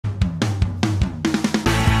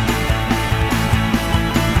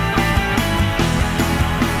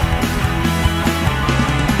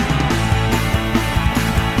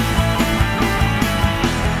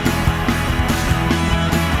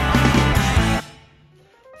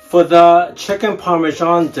For the chicken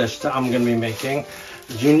parmesan dish that I'm going to be making,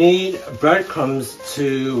 you need breadcrumbs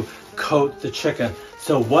to coat the chicken.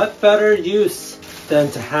 So what better use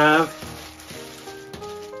than to have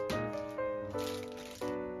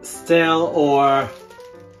stale or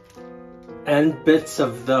end bits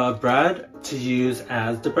of the bread to use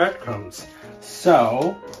as the breadcrumbs.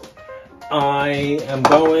 So I am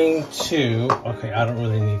going to, okay, I don't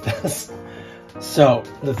really need this. So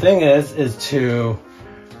the thing is to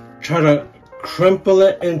try to crumple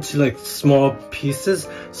it into like small pieces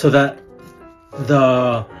so that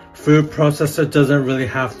the food processor doesn't really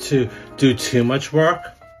have to do too much work.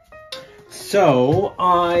 So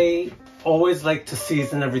I always like to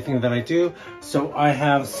season everything that I do. So I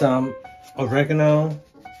have some oregano.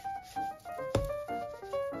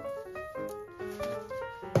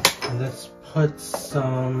 Let's put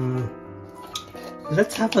some,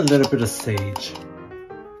 let's have a little bit of sage.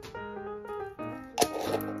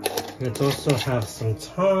 Let's also have some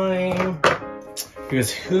thyme,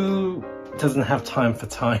 because who doesn't have time for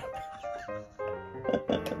thyme?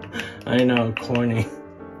 I know, corny.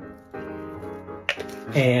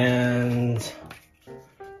 And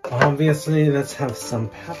obviously, let's have some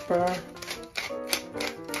pepper.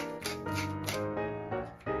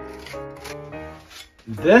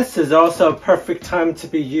 This is also a perfect time to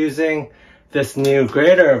be using this new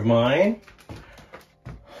grater of mine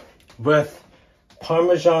with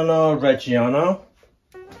Parmigiano Reggiano.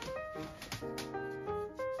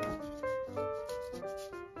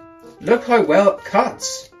 Look how well it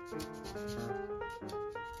cuts.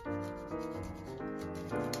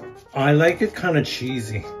 I like it kind of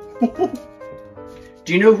cheesy.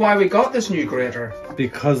 Do you know why we got this new grater?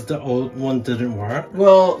 Because the old one didn't work?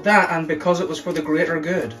 Well, that and because it was for the greater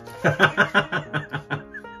good.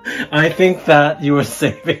 I think that you were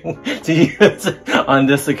saving to use it on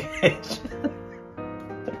this occasion.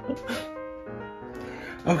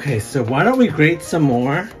 Okay, so why don't we grate some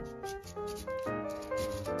more?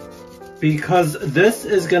 Because this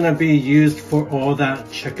is gonna be used for all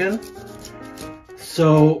that chicken.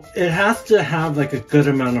 So it has to have like a good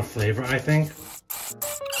amount of flavor, I think.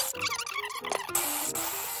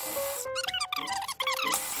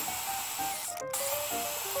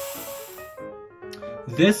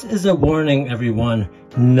 This is a warning, everyone.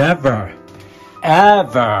 Never,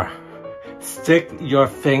 ever stick your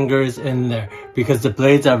fingers in there because the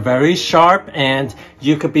blades are very sharp and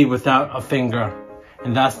you could be without a finger,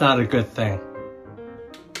 and that's not a good thing.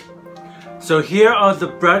 So here are the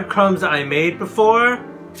breadcrumbs I made before.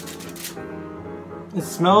 It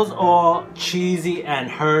smells all cheesy and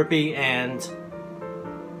herby and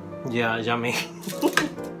yeah, yummy.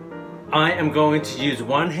 I am going to use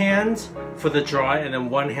one hand for the dry and then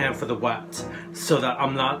one hand for the wet so that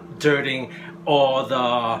I'm not dirtying all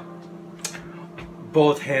the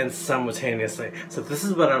both hands simultaneously. So this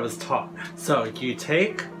is what I was taught. So you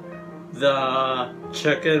take the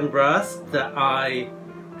chicken breast that I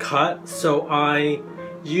cut. So I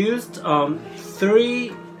used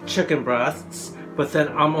 3 chicken breasts, but then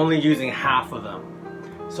I'm only using half of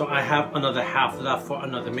them. So I have another half left for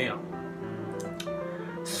another meal.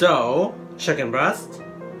 So, chicken breast,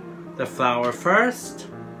 the flour first.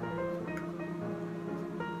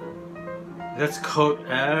 Let's coat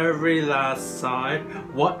every last side.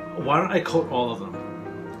 Why don't I coat all of them?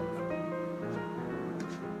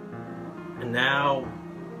 And now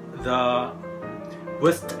the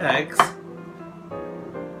whisked eggs.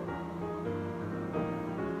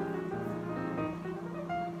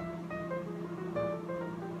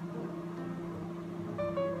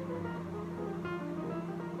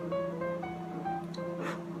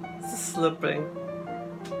 Slipping.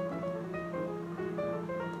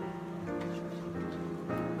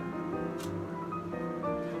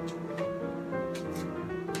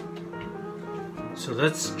 So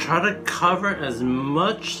let's try to cover as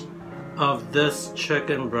much of this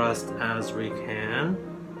chicken breast as we can.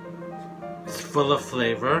 It's full of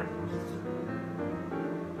flavor.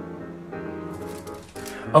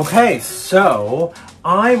 Okay, so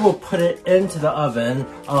I will put it into the oven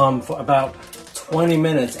for about 20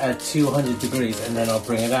 minutes at 200 degrees, and then I'll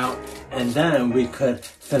bring it out, and then we could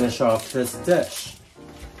finish off this dish.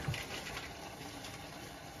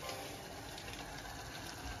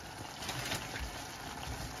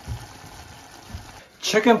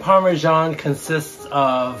 Chicken Parmesan consists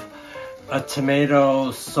of a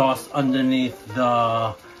tomato sauce underneath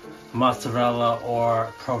the mozzarella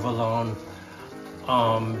or provolone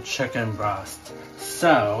chicken breast.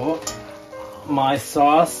 So my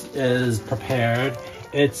sauce is prepared.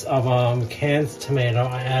 It's of canned tomato.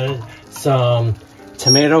 I added some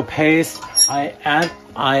tomato paste.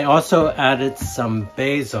 I also added some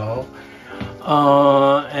basil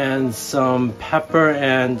and some pepper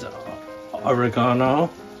and oregano.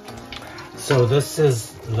 So this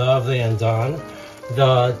is lovely and done.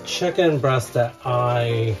 The chicken breast that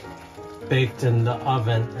I baked in the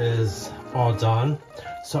oven is all done.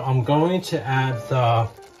 So I'm going to add the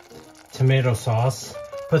tomato sauce,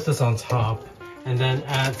 put this on top, and then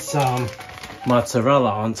add some mozzarella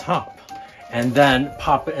on top. And then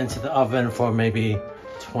pop it into the oven for maybe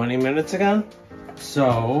 20 minutes again.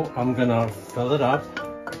 So I'm gonna fill it up.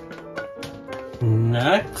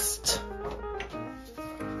 Next,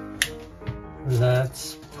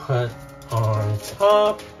 let's put on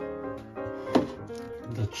top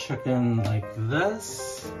the chicken like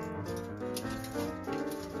this.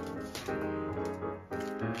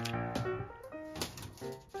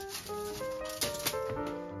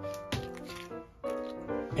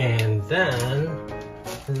 And then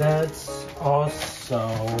let's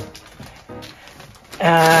also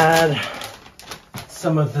add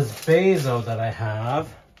some of this basil that I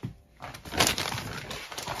have.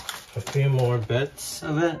 A few more bits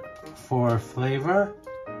of it for flavor.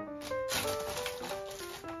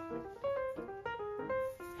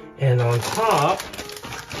 And on top,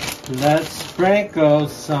 let's sprinkle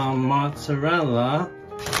some mozzarella.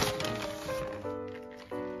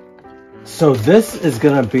 So this is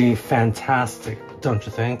gonna be fantastic, don't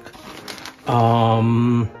you think?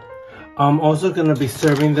 I'm also gonna be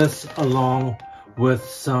serving this along with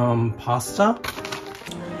some pasta.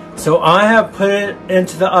 So I have put it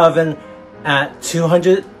into the oven at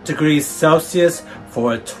 200 degrees Celsius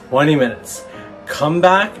for 20 minutes. Come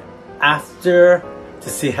back after to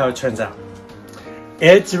see how it turns out.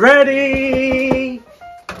 It's ready!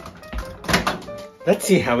 Let's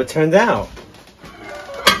see how it turned out.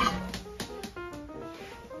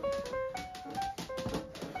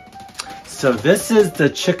 So this is the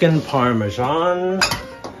chicken parmesan.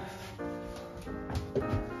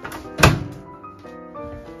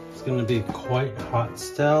 It's gonna be quite hot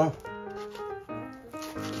still.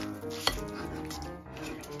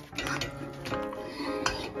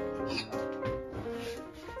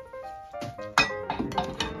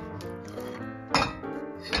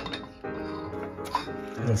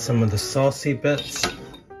 And some of the saucy bits.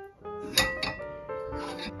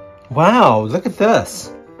 Wow, look at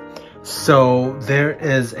this. So there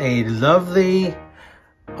is a lovely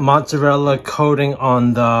mozzarella coating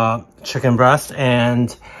on the chicken breast,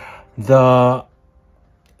 and the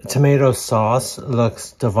tomato sauce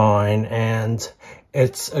looks divine, and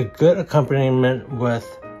it's a good accompaniment with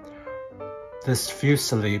this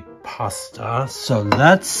fusilli pasta. So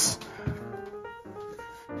let's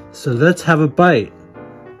have a bite.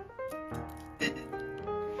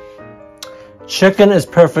 Chicken is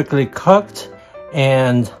perfectly cooked,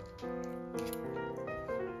 and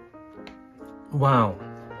wow.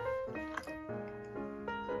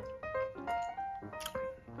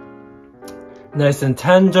 Nice and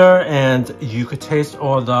tender, and you could taste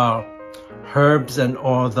all the herbs and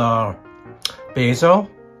all the basil.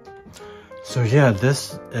 So yeah,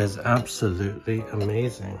 this is absolutely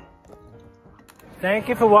amazing. Thank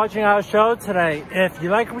you for watching our show today. If you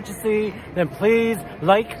like what you see, then please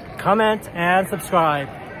like, comment, and subscribe.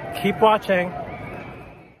 Keep watching.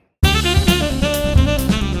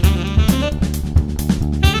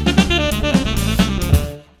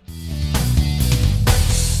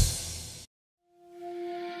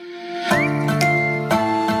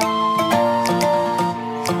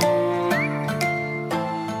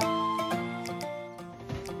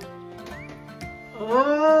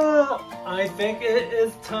 I think it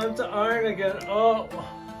is time to iron again. Oh,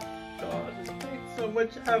 God, it takes so much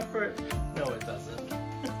effort. No, it doesn't.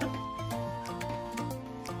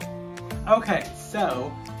 Okay,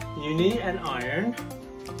 so you need an iron,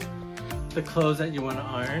 the clothes that you want to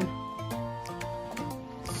iron.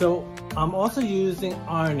 So I'm also using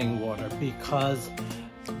ironing water because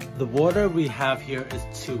the water we have here is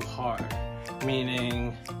too hard,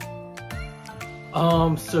 meaning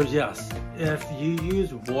so yes, if you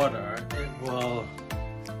use water, it will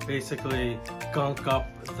basically gunk up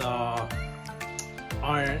the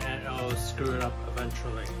iron and it'll screw it up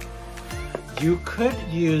eventually. You could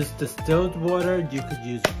use distilled water, you could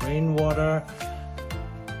use rainwater.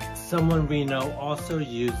 Someone we know also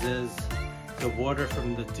uses the water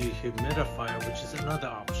from the dehumidifier, which is another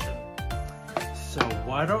option. So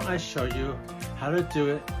why don't I show you how to do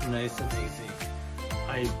it nice and easy.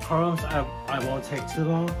 I promise I won't take too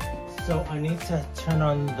long. So I need to turn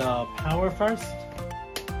on the power first.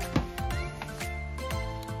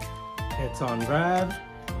 It's on red.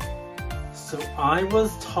 So I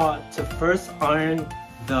was taught to first iron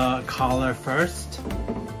the collar first.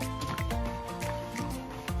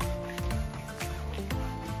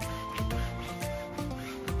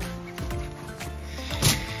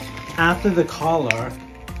 After the collar,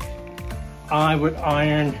 I would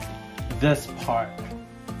iron this part.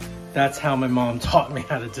 That's how my mom taught me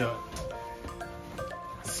how to do it.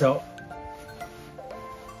 So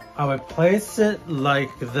I would place it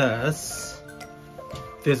like this.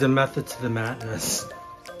 There's a method to the madness.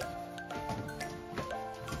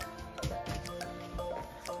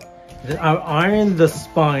 Then I would iron the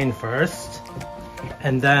spine first,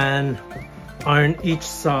 and then iron each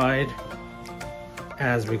side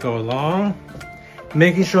as we go along,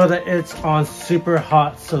 making sure that it's on super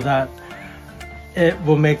hot so that it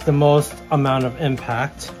will make the most amount of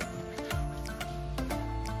impact.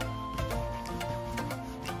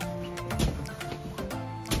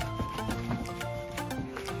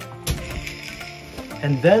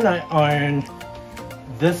 And then I iron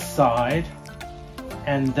this side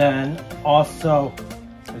and then also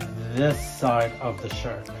this side of the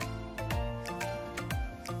shirt.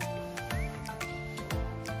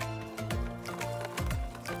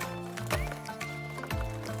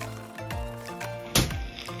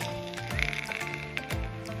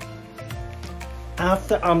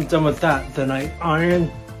 After I'm done with that, then I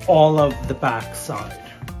iron all of the back side.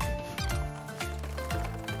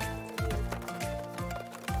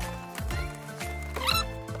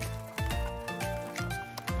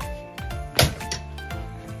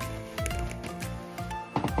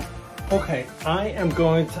 Okay, I am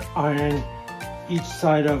going to iron each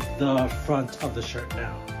side of the front of the shirt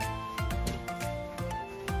now.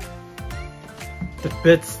 The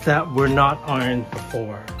bits that were not ironed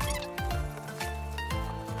before.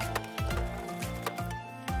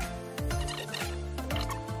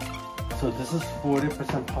 So this is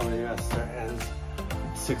 40% polyester and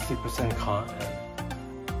 60% cotton.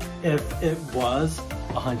 If it was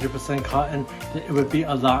 100% cotton, it would be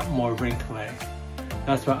a lot more wrinkly.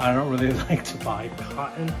 That's why I don't really like to buy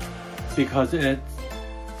cotton, because it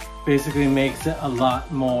basically makes it a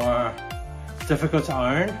lot more difficult to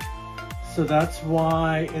iron. So that's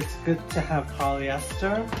why it's good to have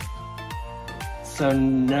polyester. So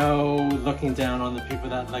no looking down on the people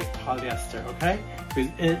that like polyester, okay?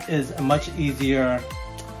 Because it is a much easier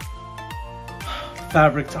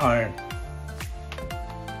fabric to iron.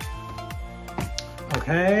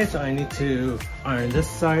 Okay, so I need to iron this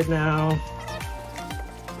side now.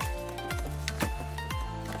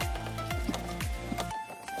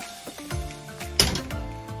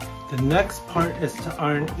 The next part is to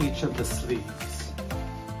iron each of the sleeves.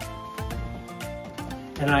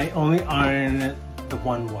 And I only iron it the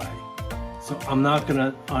one way. So I'm not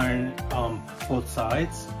gonna iron both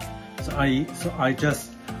sides. So I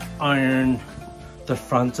just iron the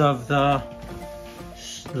front of the,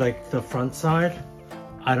 like the front side.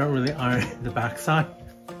 I don't really iron the back side.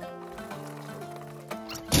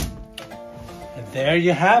 And there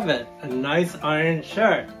you have it, a nice iron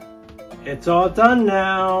shirt. It's all done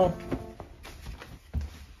now.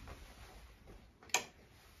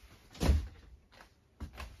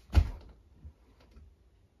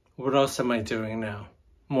 What else am I doing now?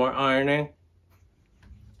 More ironing?